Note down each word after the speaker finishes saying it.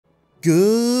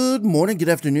Good morning, good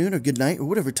afternoon, or good night, or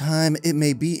whatever time it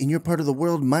may be in your part of the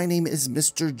world. My name is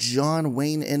Mr. John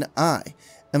Wayne, and I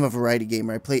am a variety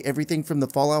gamer. I play everything from the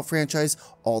Fallout franchise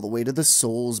all the way to the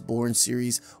Soulsborne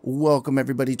series. Welcome,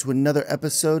 everybody, to another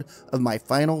episode of my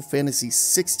Final Fantasy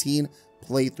XVI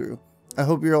playthrough. I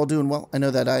hope you're all doing well. I know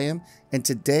that I am. And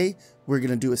today, we're going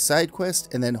to do a side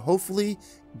quest, and then hopefully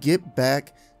get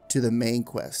back to the main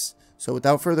quest. So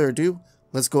without further ado,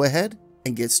 let's go ahead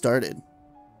and get started.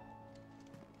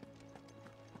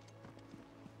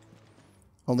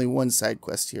 Only one side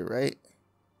quest here, right?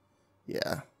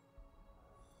 Yeah.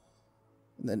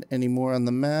 And then any more on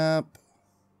the map?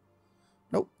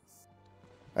 Nope.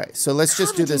 Alright, so let's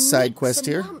just do this side quest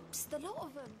here.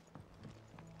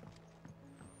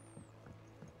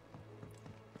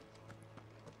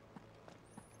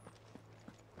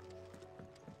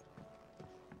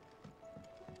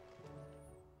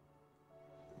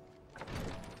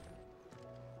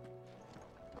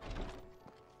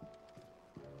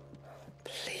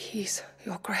 Please,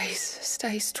 your grace,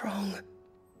 stay strong.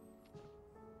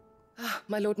 Ah,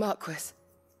 my Lord Marquis.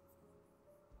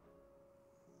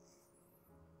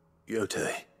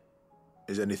 Yote,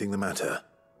 is anything the matter?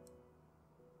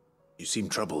 You seem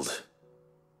troubled.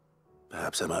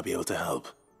 Perhaps I might be able to help.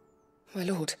 My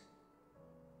lord.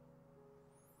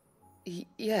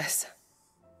 Yes.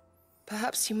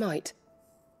 Perhaps you might.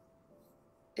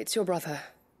 It's your brother.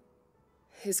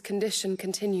 His condition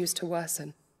continues to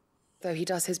worsen, though he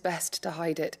does his best to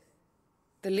hide it.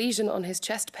 The lesion on his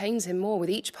chest pains him more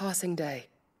with each passing day.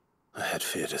 I had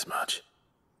feared as much.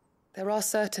 There are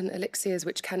certain elixirs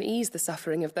which can ease the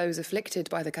suffering of those afflicted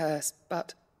by the curse,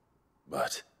 but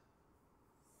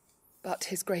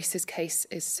his grace's case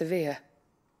is severe.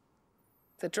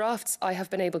 The drafts I have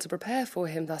been able to prepare for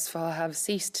him thus far have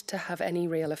ceased to have any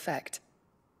real effect.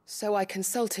 So I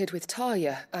consulted with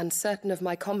Talia and certain of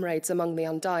my comrades among the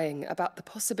Undying about the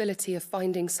possibility of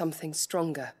finding something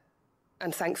stronger.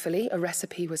 And thankfully, a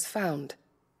recipe was found.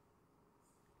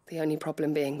 The only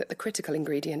problem being that the critical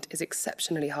ingredient is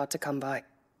exceptionally hard to come by,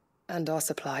 and our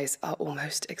supplies are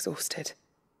almost exhausted.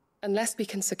 Unless we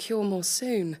can secure more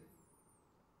soon,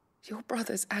 your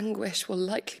brother's anguish will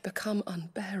likely become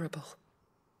unbearable.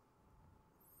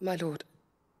 My lord,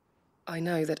 I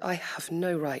know that I have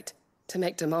no right to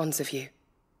make demands of you.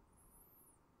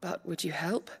 But would you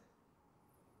help?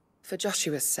 For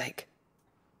Joshua's sake.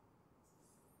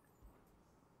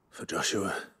 For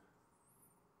Joshua,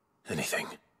 anything.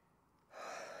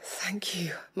 Thank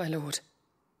you, my lord.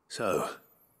 So,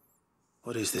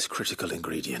 what is this critical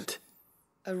ingredient?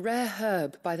 A rare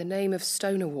herb by the name of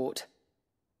stonerwort.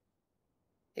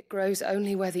 It grows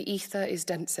only where the ether is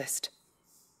densest.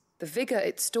 The vigor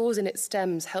it stores in its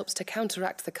stems helps to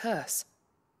counteract the curse.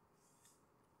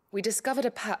 We discovered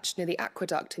a patch near the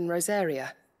aqueduct in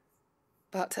Rosaria.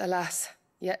 But alas,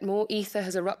 yet more ether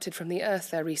has erupted from the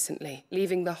earth there recently,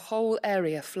 leaving the whole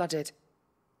area flooded.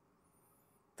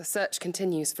 The search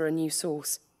continues for a new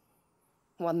source,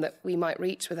 one that we might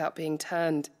reach without being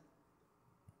turned.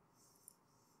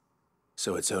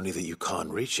 So it's only that you can't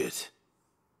reach it.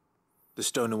 The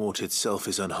Stonerwort itself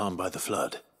is unharmed by the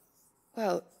flood.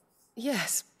 Well,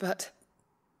 yes, but...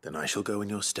 Then I shall go in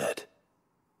your stead.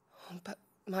 But,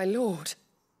 my lord...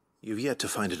 You've yet to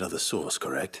find another source,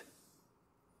 correct?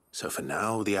 So for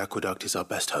now, the aqueduct is our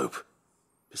best hope.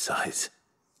 Besides,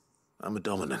 I'm a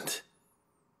dominant.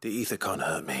 The ether can't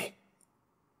hurt me.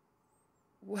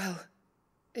 Well,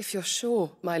 if you're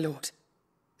sure, my lord.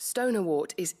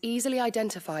 Stonerwort is easily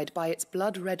identified by its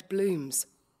blood-red blooms.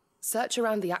 Search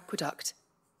around the aqueduct,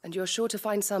 and you're sure to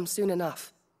find some soon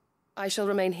enough. I shall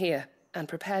remain here and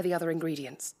prepare the other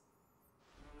ingredients.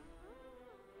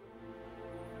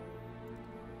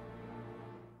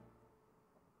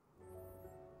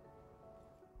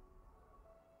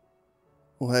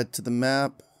 We'll head to the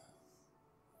map.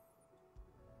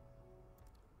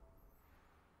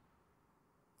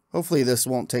 Hopefully this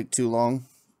won't take too long.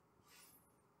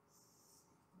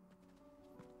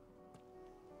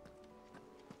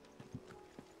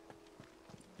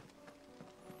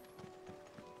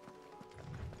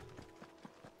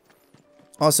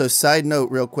 Also, side note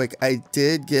real quick, I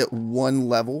did get one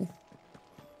level.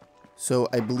 So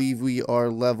I believe we are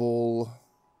level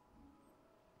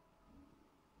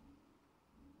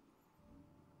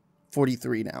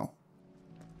 43 now.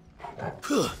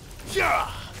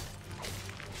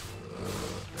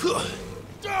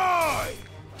 Die!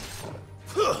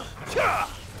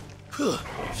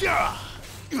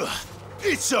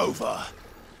 It's over!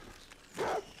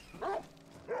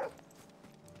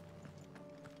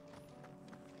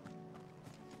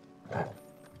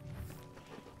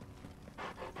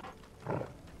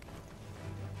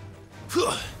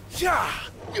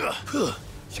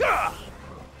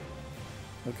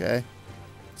 Okay.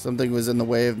 Something was in the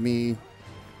way of me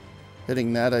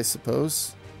hitting that, I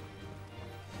suppose.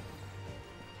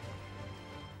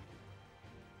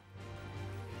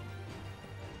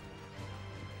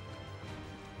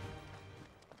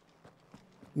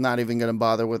 Not even gonna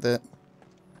bother with it.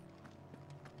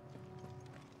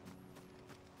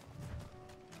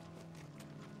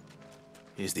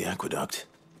 Here's the aqueduct.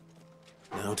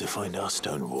 Now to find our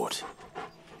stonewort.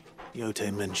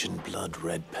 Yote mentioned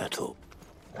blood-red petal.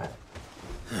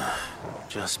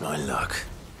 Just my luck.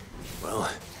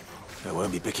 Well, I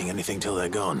won't be picking anything till they're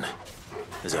gone.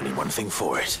 There's only one thing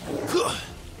for it.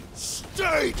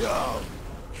 Stay down!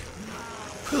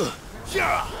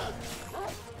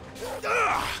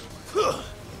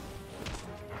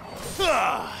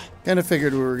 Kind of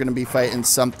figured we were gonna be fighting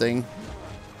something.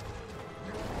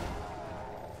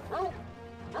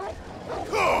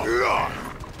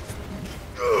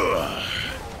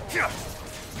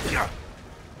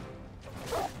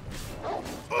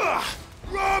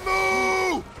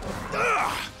 Ramu!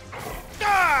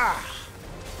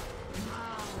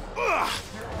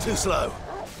 Too slow.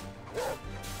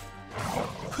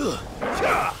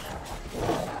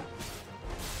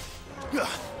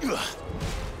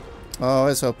 Oh, I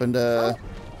was hoping to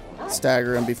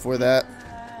stagger him before that.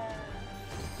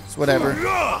 It's whatever.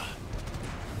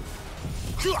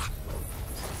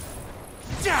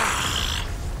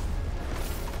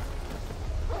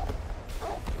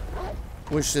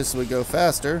 Wish this would go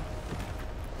faster.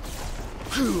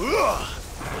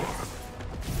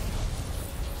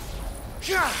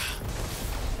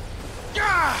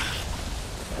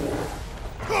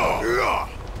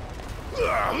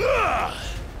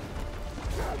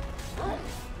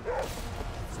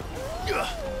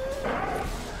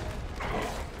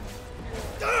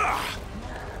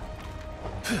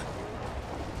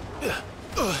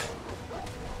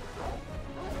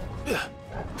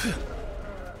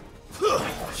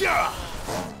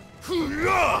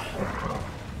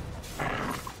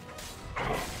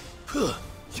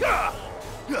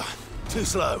 Too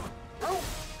slow.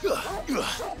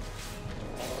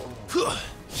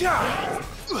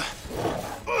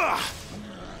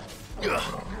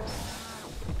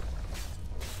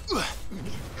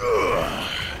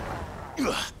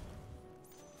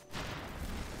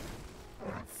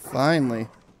 Finally.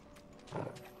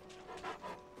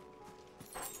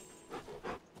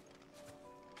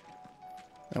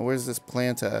 Now where's this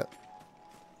plant at?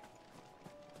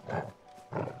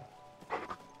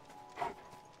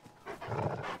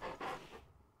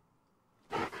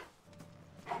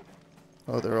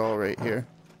 Oh, they're all right here.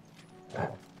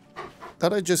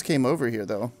 Thought I just came over here,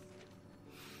 though.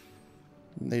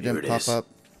 They didn't pop up.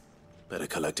 Better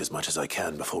collect as much as I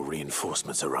can before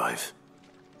reinforcements arrive.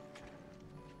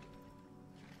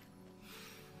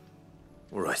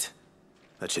 All right.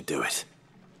 That should do it.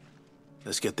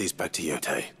 Let's get these back to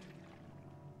Yote.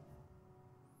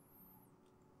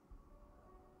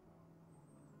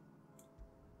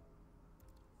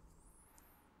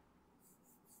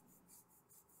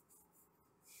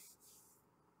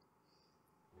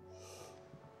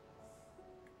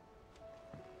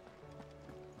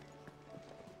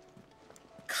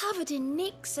 Covered in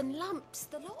nicks and lumps,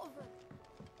 the lot of them.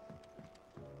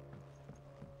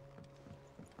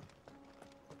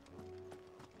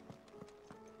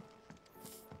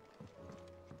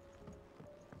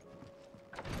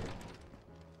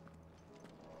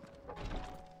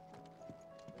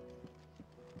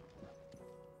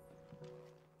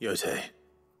 Yote,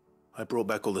 I brought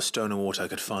back all the stone and water I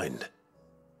could find.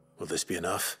 Will this be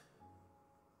enough?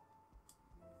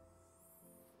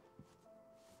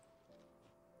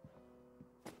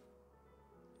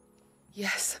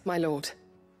 Yes, my lord.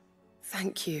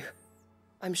 Thank you.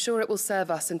 I'm sure it will serve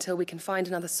us until we can find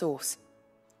another source.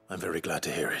 I'm very glad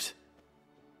to hear it.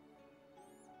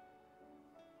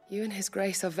 You and His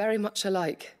Grace are very much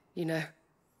alike, you know.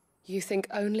 You think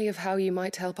only of how you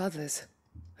might help others,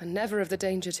 and never of the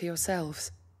danger to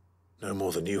yourselves. No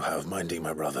more than you have minding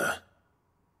my brother.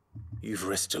 You've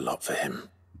risked a lot for him,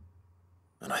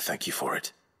 and I thank you for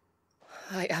it.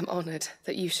 I am honored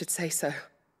that you should say so.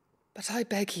 But I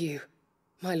beg you,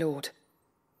 my lord,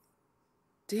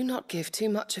 do not give too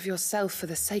much of yourself for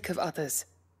the sake of others.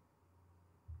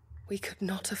 We could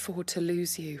not afford to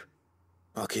lose you.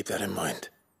 I'll keep that in mind.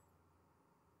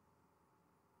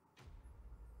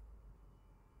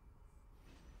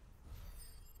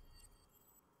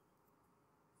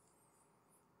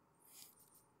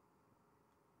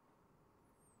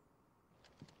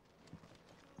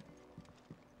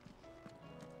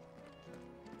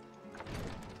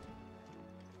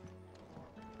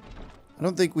 I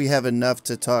don't think we have enough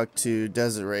to talk to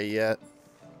Desiree yet.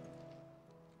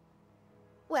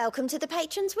 Welcome to the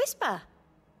Patron's Whisper.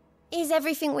 Is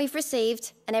everything we've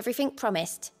received and everything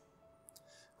promised?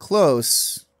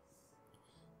 Close.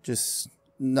 Just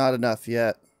not enough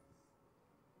yet.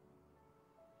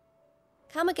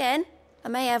 Come again. I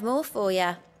may have more for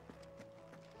you.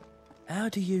 How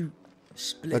do you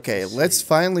split? Okay, the let's sea?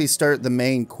 finally start the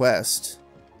main quest.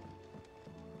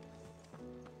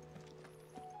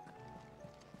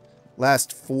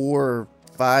 Last 4 or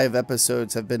 5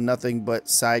 episodes have been nothing but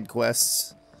side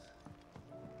quests.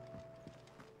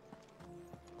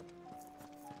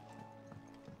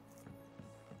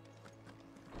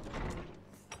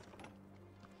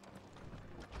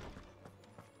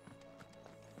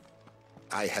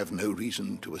 I have no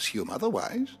reason to assume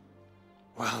otherwise.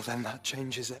 Well, then that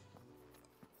changes it.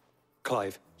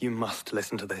 Clive, you must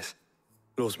listen to this.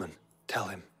 Lawsman, tell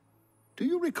him. Do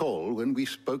you recall when we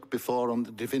spoke before on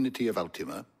the divinity of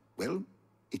Ultima? Well,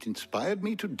 it inspired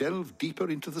me to delve deeper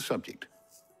into the subject.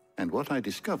 And what I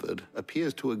discovered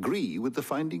appears to agree with the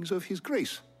findings of His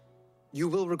Grace. You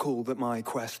will recall that my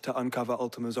quest to uncover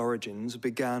Ultima's origins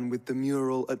began with the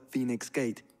mural at Phoenix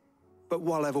Gate. But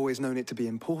while I've always known it to be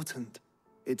important,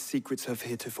 its secrets have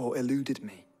heretofore eluded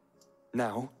me.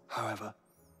 Now, however,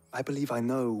 I believe I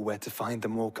know where to find the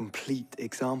more complete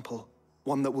example,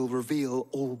 one that will reveal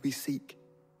all we seek.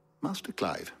 Master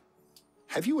Clive,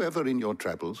 have you ever in your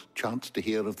travels chanced to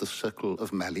hear of the Circle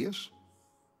of Malleus?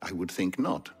 I would think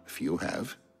not, few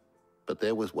have. But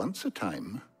there was once a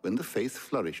time when the faith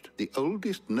flourished, the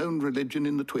oldest known religion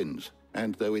in the Twins,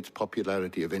 and though its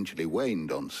popularity eventually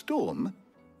waned on Storm,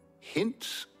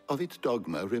 hints of its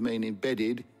dogma remain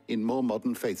embedded in more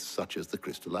modern faiths such as the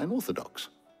Crystalline Orthodox.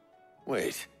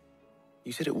 Wait,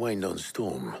 you said it waned on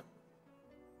Storm.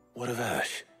 What of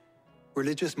Ash?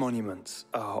 Religious monuments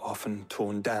are often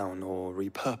torn down or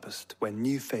repurposed when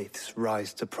new faiths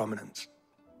rise to prominence.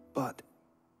 But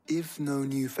if no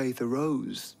new faith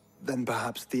arose, then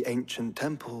perhaps the ancient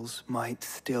temples might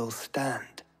still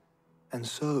stand. And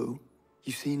so,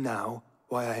 you see now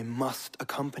why I must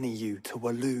accompany you to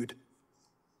Waloed.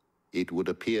 It would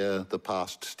appear the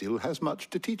past still has much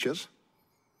to teach us,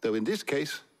 though in this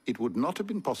case, it would not have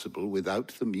been possible without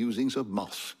the musings of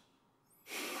Moss.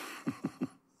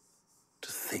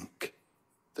 To think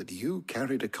that you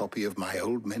carried a copy of my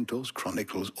old mentor's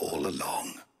chronicles all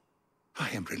along. I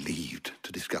am relieved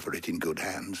to discover it in good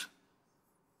hands.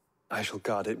 I shall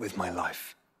guard it with my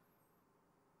life.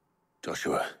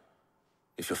 Joshua,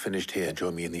 if you're finished here,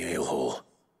 join me in the ale hall.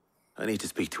 I need to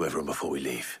speak to everyone before we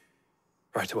leave.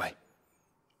 Right away.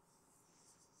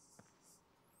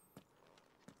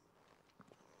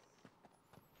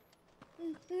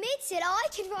 Mid said I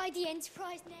could ride the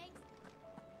Enterprise next.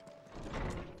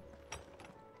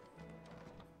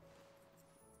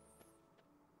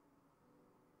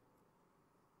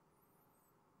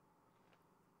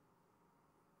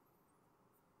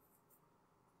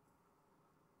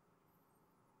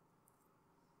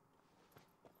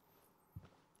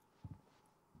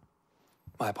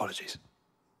 My apologies.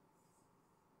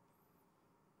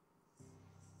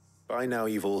 By now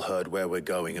you've all heard where we're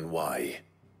going and why.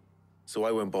 So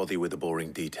I won't bother you with the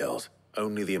boring details,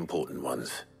 only the important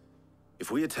ones. If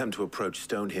we attempt to approach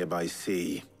Stone here by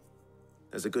sea,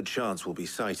 there's a good chance we'll be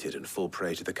sighted and fall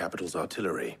prey to the capital's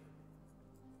artillery.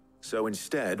 So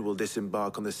instead, we'll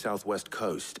disembark on the southwest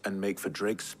coast and make for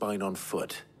Drake's Spine on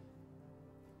foot.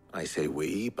 I say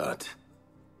we, but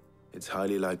it's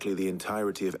highly likely the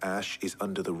entirety of Ash is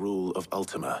under the rule of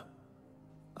Ultima.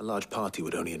 A large party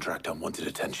would only attract unwanted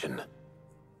attention,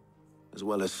 as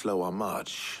well as slow our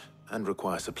march and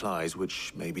require supplies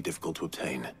which may be difficult to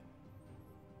obtain.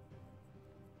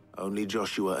 Only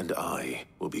Joshua and I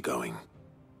will be going.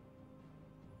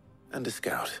 And a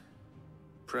scout.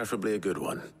 Preferably a good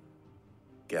one.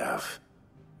 Gav,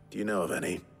 do you know of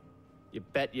any? You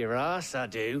bet your ass I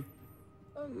do.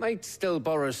 I might still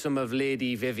borrow some of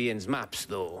Lady Vivian's maps,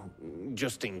 though,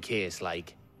 just in case,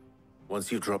 like. Once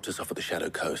you've dropped us off at the Shadow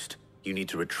Coast, you need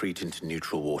to retreat into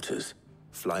neutral waters,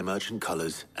 fly merchant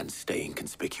colors, and stay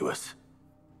inconspicuous.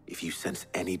 If you sense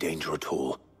any danger at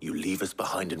all, you leave us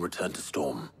behind and return to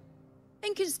Storm.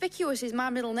 Inconspicuous is my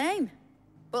middle name.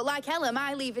 But like hell am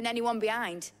I leaving anyone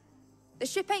behind. The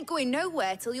ship ain't going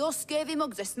nowhere till your scurvy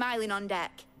mugs are smiling on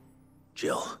deck.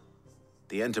 Jill,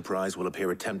 the Enterprise will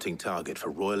appear a tempting target for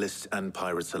royalists and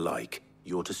pirates alike.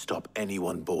 You're to stop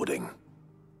anyone boarding.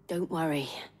 Don't worry.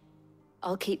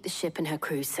 I'll keep the ship and her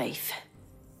crew safe.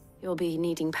 You'll be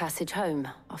needing passage home,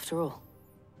 after all.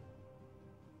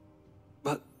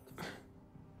 But...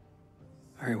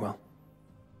 very well.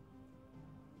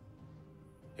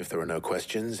 If there are no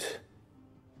questions,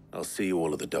 I'll see you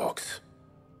all at the docks.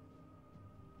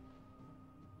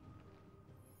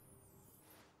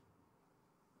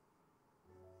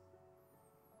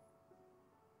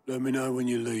 Let me know when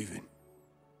you're leaving.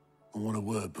 I want a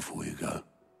word before you go.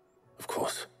 Of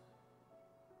course.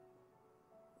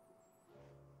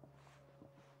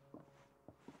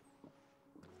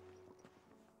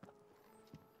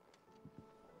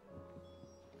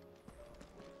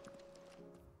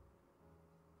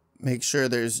 Make sure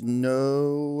there's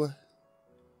no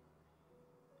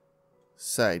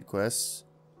side quests.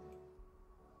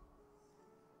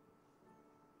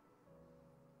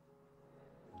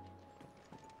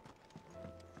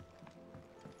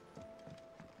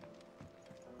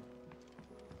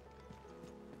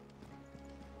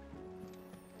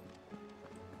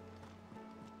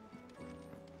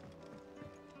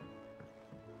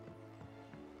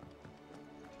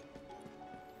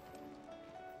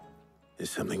 Is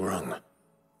something wrong?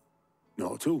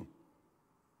 Not at all.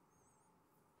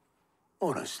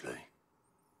 Honestly.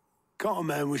 Can't a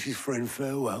man wish his friend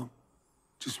farewell?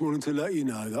 Just wanted to let you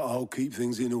know that I'll keep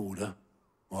things in order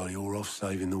while you're off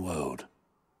saving the world.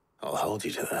 I'll hold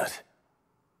you to that.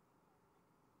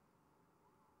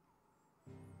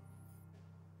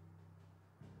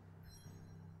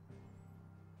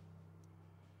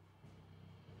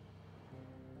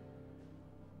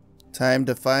 Time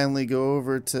to finally go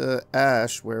over to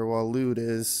Ash, where Waloed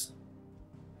is.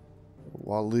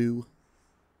 Waloo.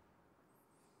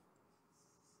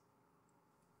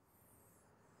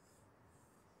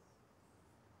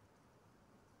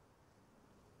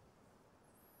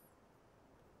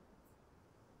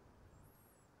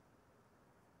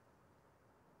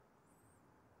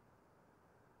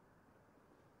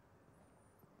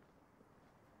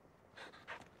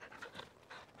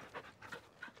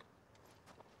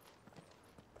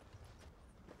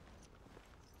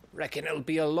 Reckon it'll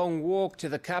be a long walk to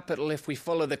the capital if we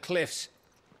follow the cliffs.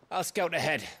 I'll scout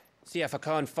ahead, see if I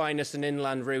can't find us an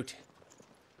inland route.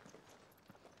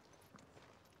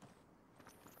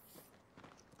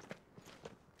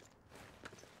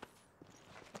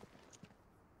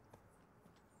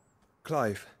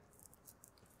 Clive.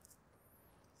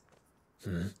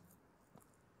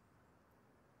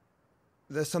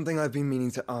 There's something I've been meaning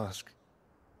to ask.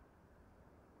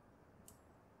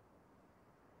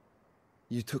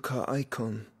 You took her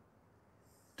icon,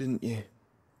 didn't you?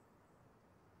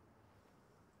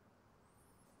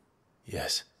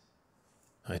 Yes,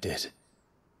 I did.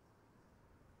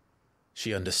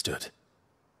 She understood.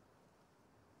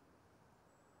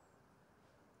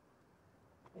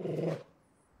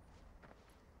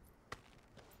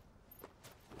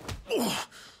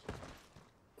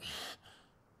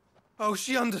 Oh,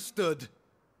 she understood.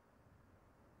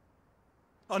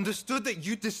 Understood that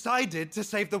you decided to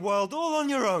save the world all on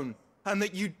your own, and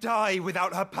that you'd die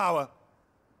without her power.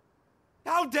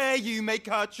 How dare you make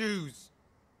her choose?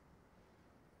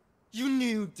 You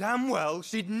knew damn well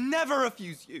she'd never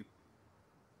refuse you.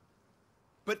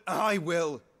 But I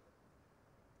will.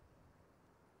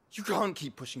 You can't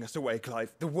keep pushing us away,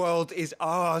 Clive. The world is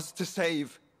ours to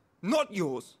save, not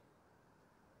yours.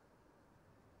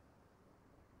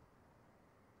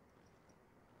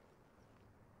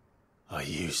 I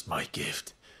used my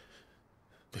gift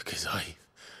because I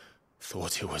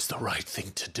thought it was the right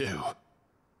thing to do.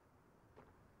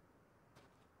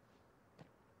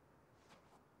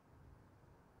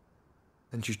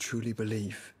 And you truly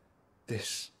believe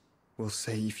this will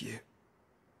save you?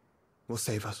 Will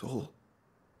save us all?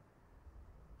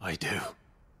 I do.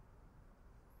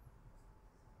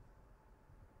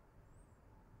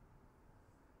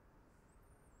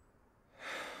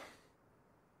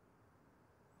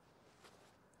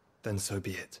 Then so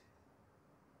be it.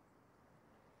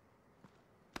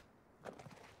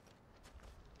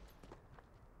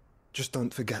 Just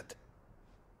don't forget,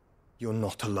 you're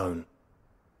not alone.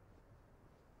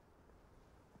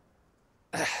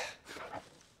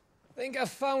 Think I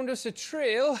found us a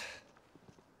trail.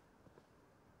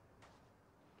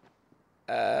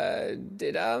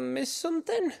 Did I miss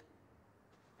something?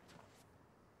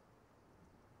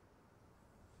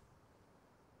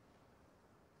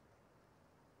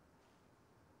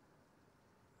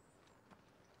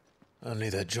 Only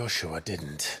that Joshua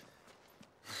didn't.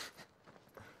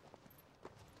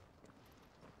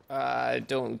 I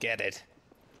don't get it.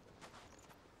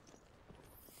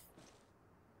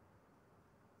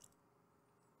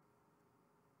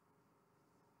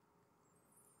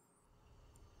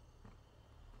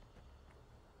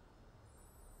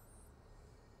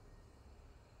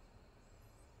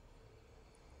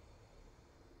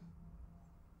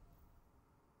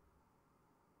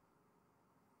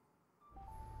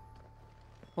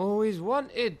 Always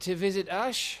wanted to visit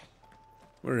Ash.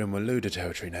 We're in Waluda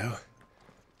territory now.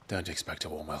 Don't expect a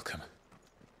warm welcome.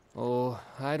 Oh,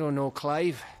 I don't know,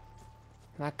 Clive.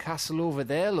 That castle over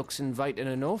there looks inviting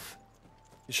enough.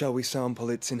 Shall we sample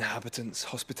its inhabitants'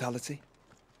 hospitality?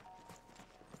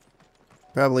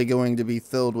 Probably going to be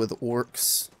filled with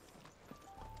orcs.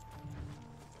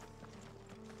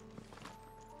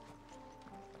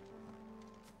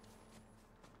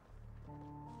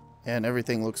 And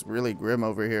everything looks really grim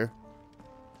over here.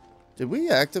 Did we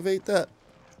activate that?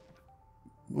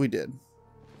 We did.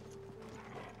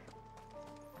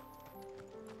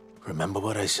 Remember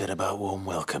what I said about warm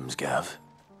welcomes, Gav?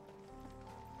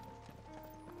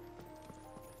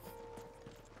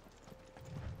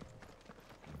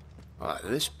 Oh,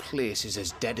 this place is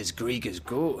as dead as Grieger's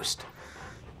ghost.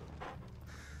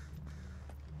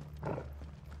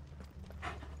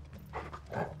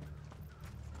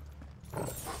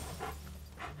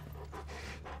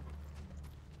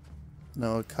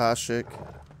 No Akashic.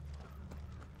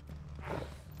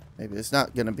 Maybe it's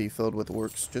not going to be filled with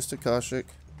orcs, just Akashic.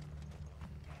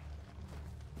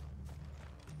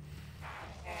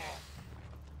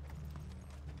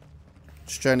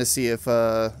 Just trying to see if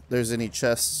there's any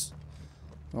chests.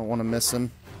 I don't want to miss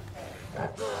them.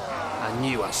 I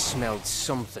knew I smelled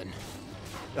something.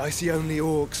 I see only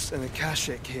orcs and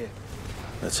Akashic here.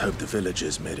 Let's hope the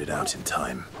villagers made it out in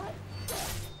time.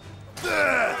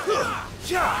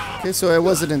 Okay, so I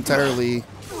wasn't entirely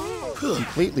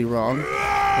completely wrong. There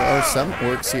are some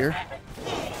orcs here.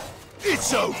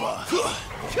 It's over. On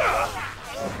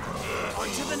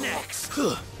to the next.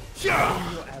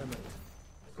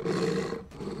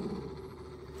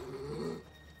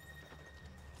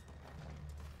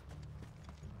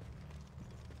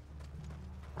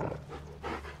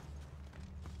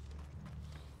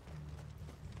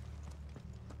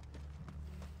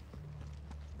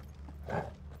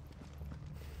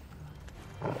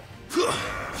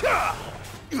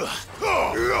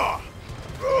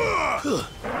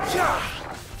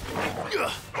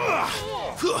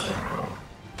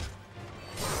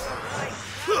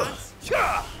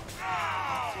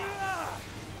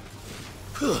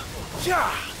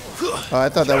 Oh, I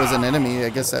thought that was an enemy. I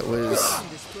guess that was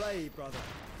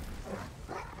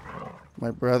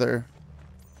my brother.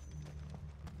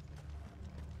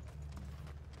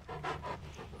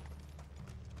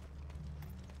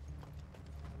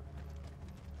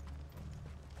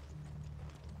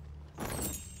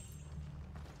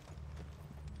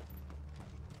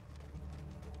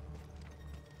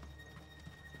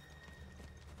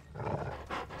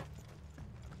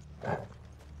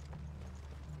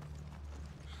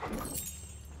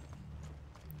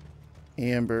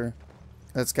 Amber.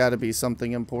 That's got to be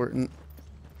something important.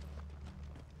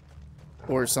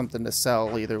 Or something to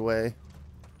sell, either way.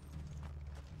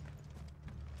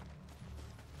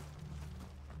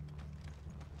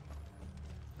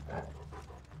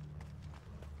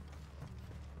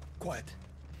 Quiet.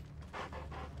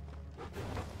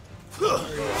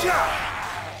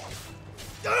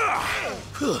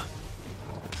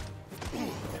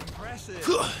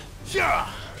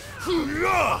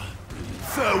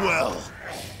 Farewell.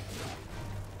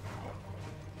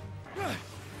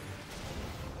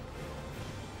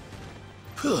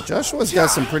 Joshua's got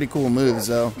some pretty cool moves,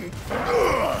 though.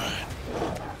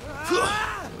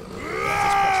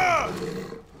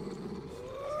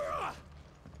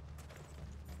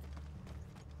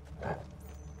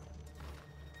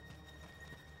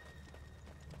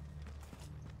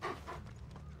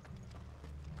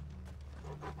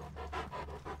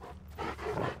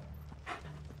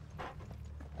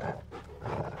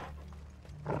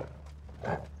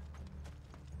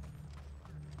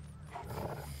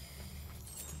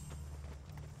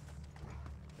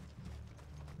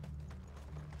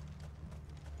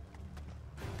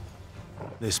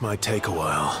 This might take a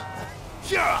while.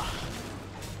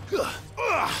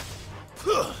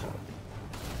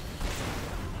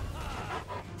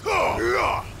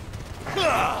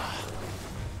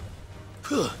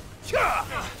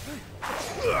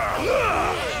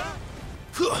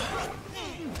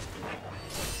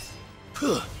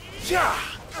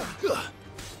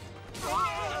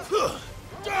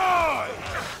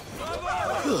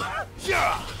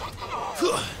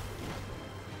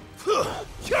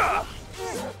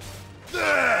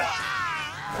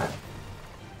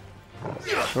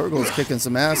 Torgal's kicking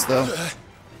some ass, though.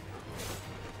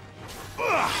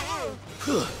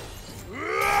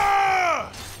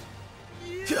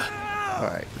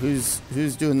 Alright,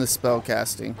 who's doing the spell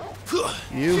casting?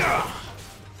 You?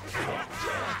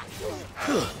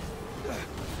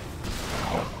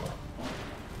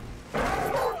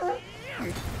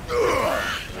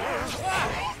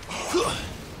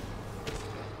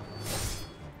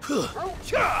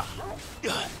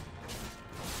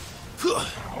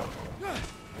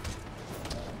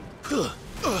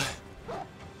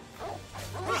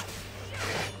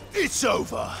 It's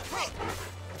over.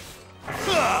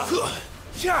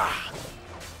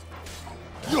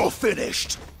 You're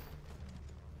finished.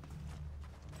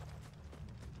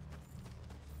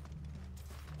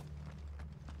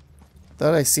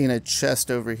 Thought I seen a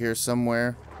chest over here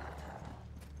somewhere.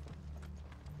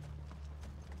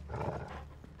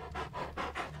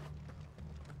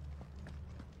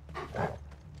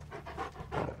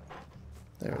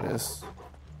 There it is.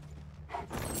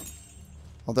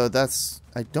 Although that's...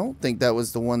 I don't think that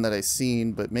was the one that I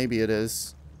seen, but maybe it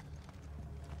is.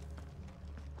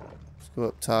 Let's go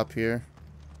up top here.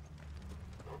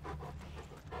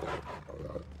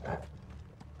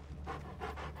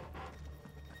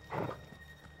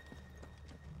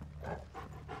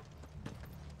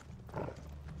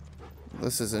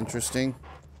 This is interesting.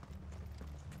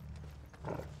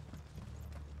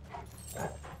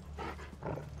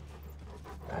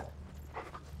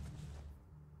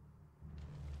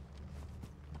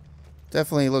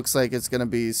 Definitely looks like it's going to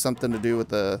be something to do with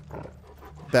the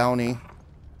bounty.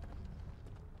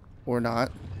 Or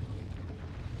not.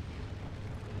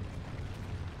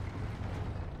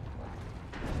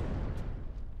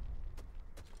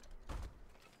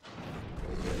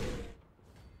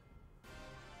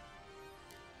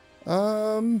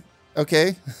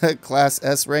 Okay. Class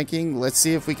S ranking. Let's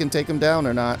see if we can take him down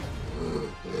or not.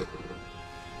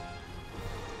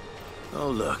 Oh,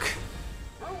 look.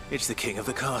 It's the king of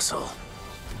the castle.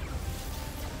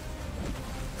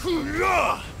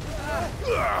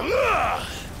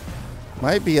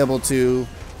 Might be able to,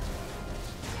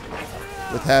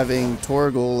 with having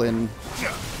Torgal and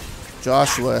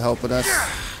Joshua helping us.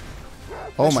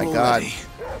 Oh my god.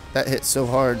 That hit so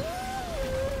hard.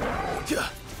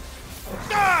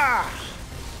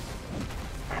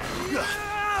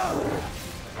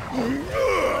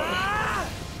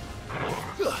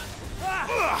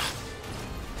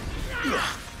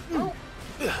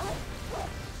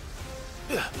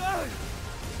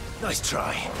 Nice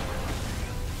try.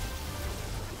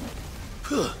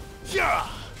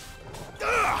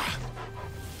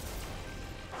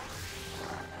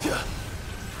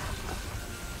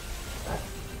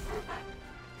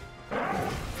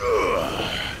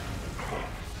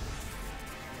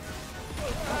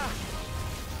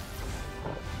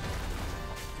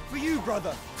 For you,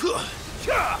 brother.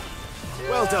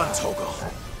 Well done,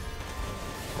 Torgal.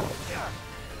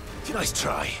 Nice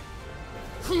try.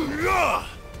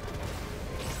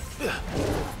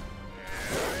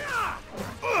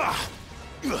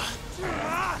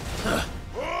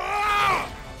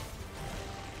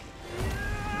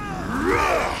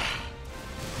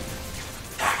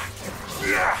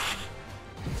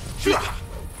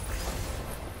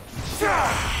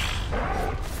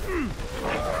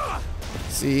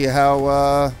 See how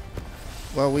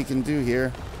well we can do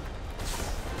here.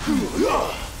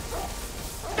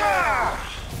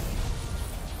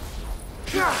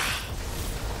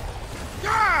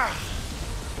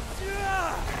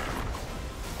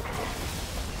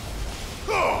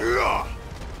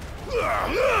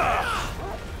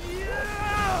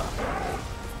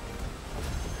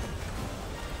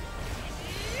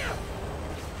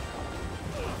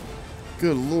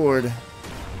 Good lord.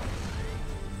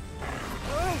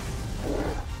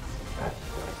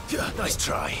 Nice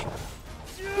try.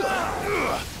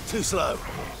 Too slow.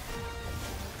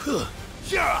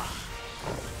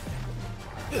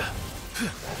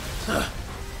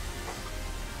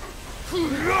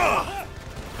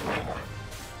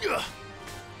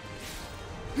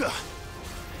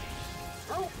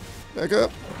 Back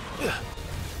up.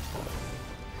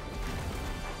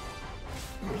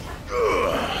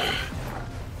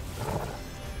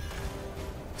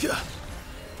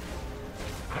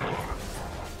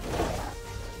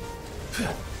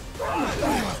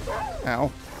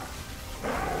 Ow.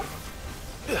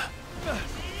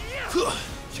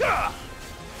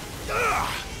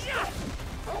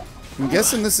 I'm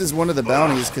guessing this is one of the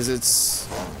bounties because it's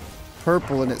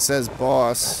purple and it says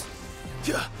boss.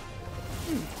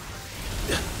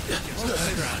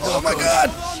 Oh my god!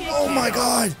 Oh my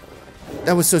god!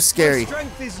 That was so scary.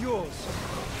 Strength is yours.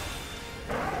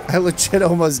 I legit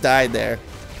almost died there.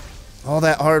 All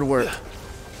that hard work.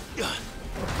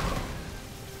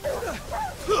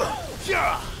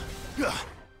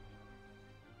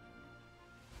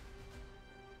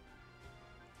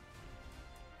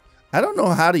 I don't know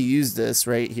how to use this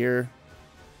right here,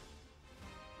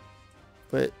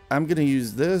 but I'm gonna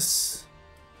use this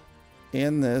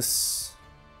and this.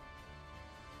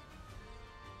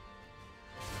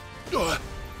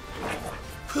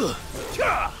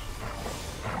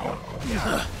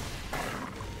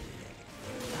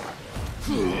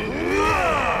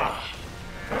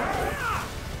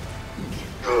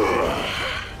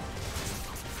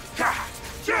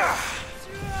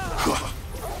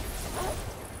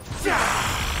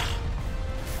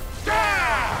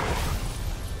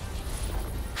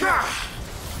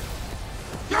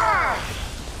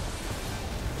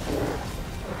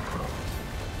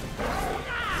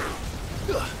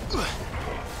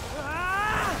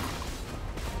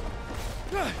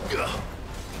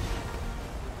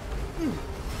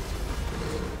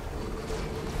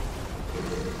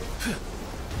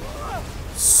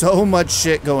 So much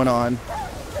shit going on.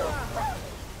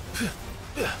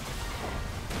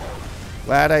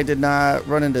 Glad I did not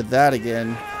run into that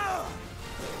again.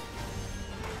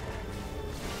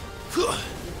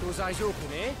 Those eyes open,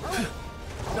 eh?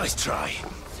 Nice try.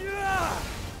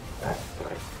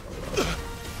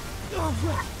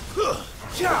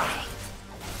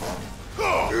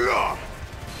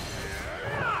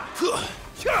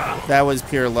 That was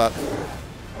pure luck.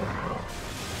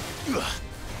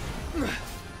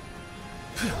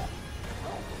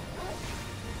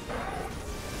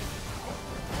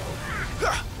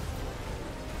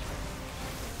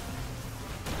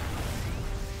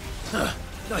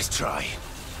 Nice try.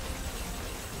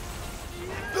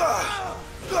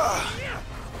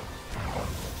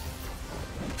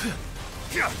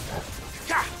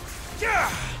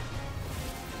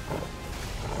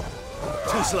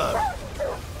 Too slow.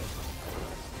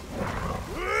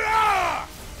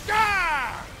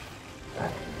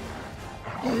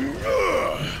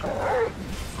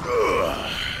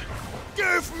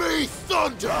 Give me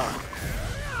thunder!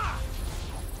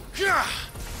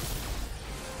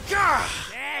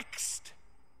 Next!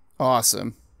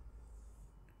 Awesome.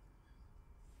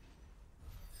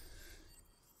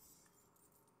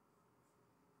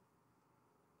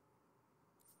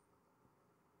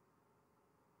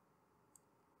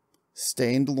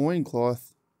 Stained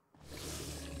loincloth.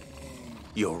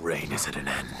 Your reign is at an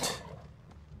end.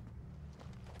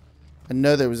 I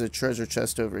know there was a treasure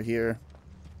chest over here.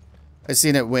 I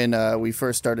seen it when we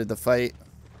first started the fight.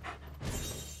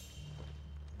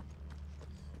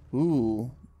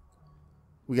 Ooh.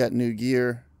 We got new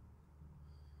gear.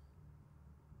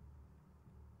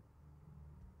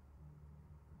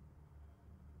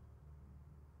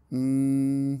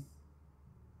 No,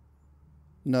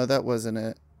 that wasn't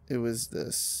it. It was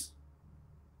this.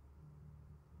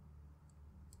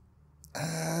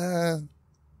 I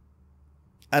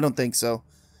don't think so.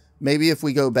 Maybe if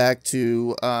we go back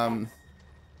to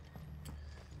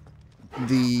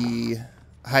the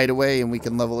hideaway and we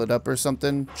can level it up or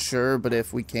something, sure, but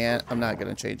if we can't, I'm not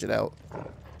going to change it out.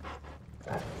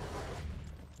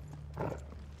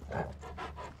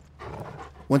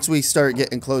 Once we start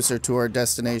getting closer to our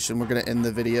destination, we're going to end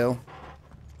the video.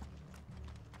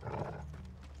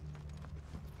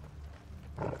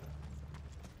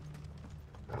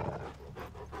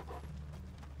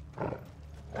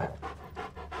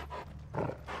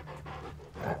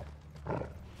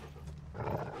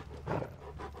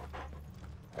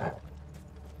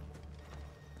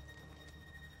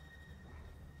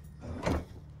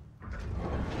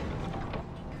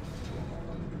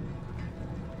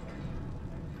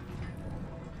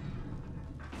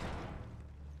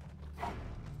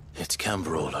 It's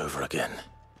Canberra all over again.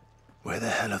 Where the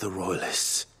hell are the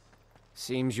royalists?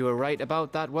 Seems you were right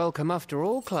about that welcome after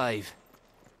all, Clive.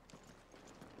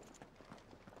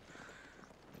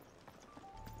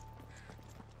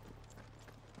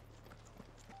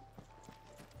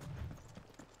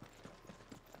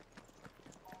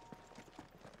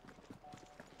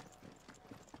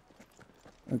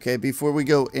 Okay, before we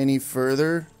go any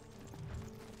further,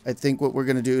 I think what we're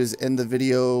going to do is end the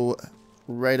video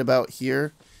right about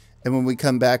here. And when we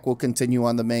come back, we'll continue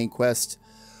on the main quest.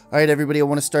 All right, everybody, I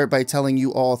want to start by telling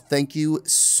you all thank you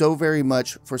so very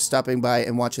much for stopping by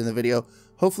and watching the video.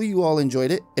 Hopefully you all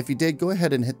enjoyed it. If you did, go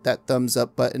ahead and hit that thumbs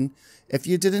up button. If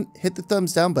you didn't, hit the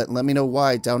thumbs down button. Let me know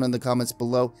why down in the comments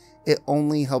below. It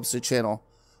only helps the channel.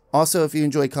 Also, if you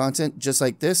enjoy content just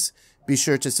like this, be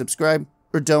sure to subscribe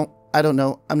or don't. I don't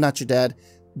know. I'm not your dad.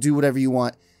 Do whatever you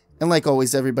want. And like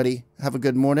always, everybody, have a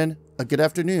good morning, a good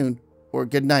afternoon, or a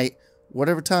good night,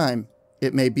 whatever time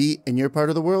it may be in your part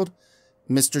of the world.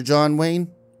 Mr. John Wayne,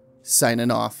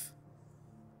 signing off.